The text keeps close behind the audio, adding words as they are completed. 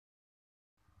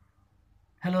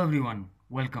Hello everyone,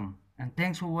 welcome and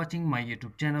thanks for watching my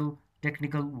YouTube channel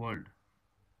Technical World.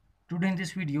 Today in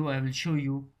this video I will show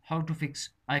you how to fix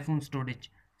iPhone storage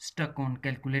stuck on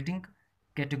calculating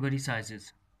category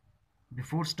sizes.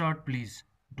 Before start, please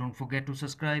don't forget to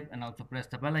subscribe and also press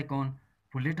the bell icon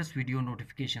for latest video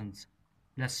notifications.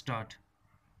 Let's start.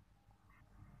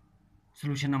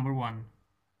 Solution number 1.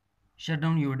 Shut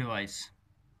down your device.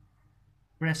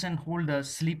 Press and hold the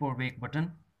sleep or wake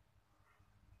button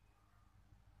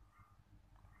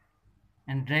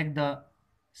and drag the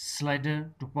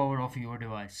slider to power off your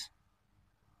device.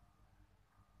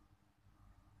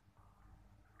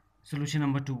 Solution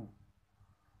number 2.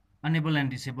 Enable and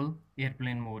disable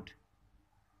airplane mode.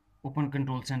 Open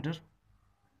control center.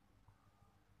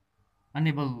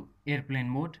 Enable airplane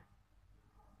mode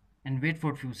and wait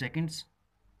for few seconds.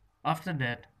 After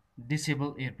that,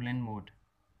 disable airplane mode.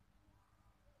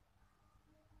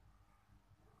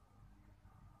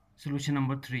 Solution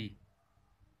number 3.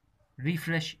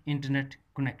 Refresh internet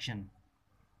connection.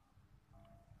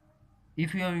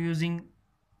 If you are using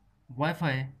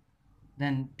Wi-Fi,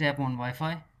 then tap on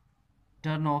Wi-Fi,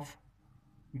 turn off,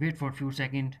 wait for few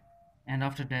seconds, and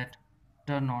after that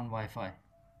turn on Wi-Fi.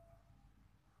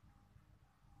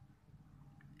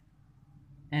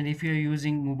 And if you are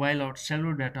using mobile or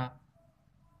cellular data,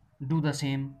 do the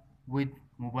same with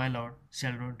mobile or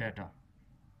cellular data.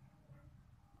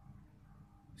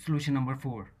 Solution number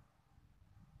 4.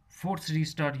 Force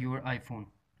restart your iPhone.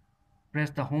 Press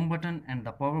the home button and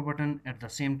the power button at the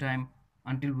same time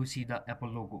until we see the Apple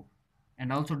logo,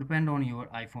 and also depend on your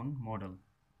iPhone model.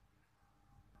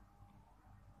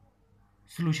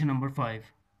 Solution number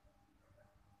 5.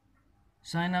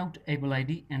 Sign out Apple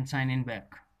ID and sign in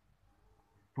back.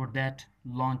 For that,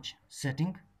 launch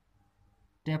setting,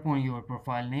 tap on your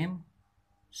profile name,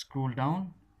 scroll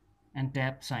down and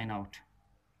tap sign out.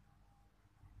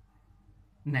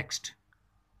 Next,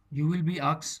 you will be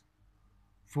asked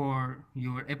for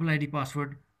your Apple ID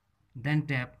password, then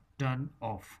tap turn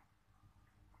off.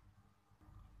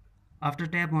 After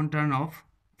tap on turn off,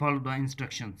 follow the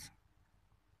instructions.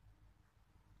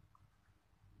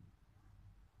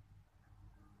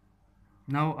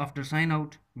 Now after sign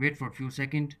out, wait for few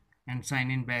seconds and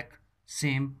sign in back.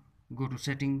 Same, go to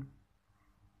setting,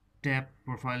 tap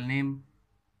profile name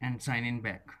and sign in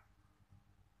back.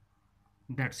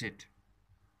 That's it.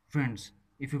 Friends,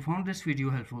 if you found this video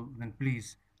helpful, then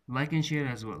please like and share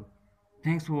as well.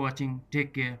 Thanks for watching.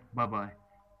 Take care. Bye bye.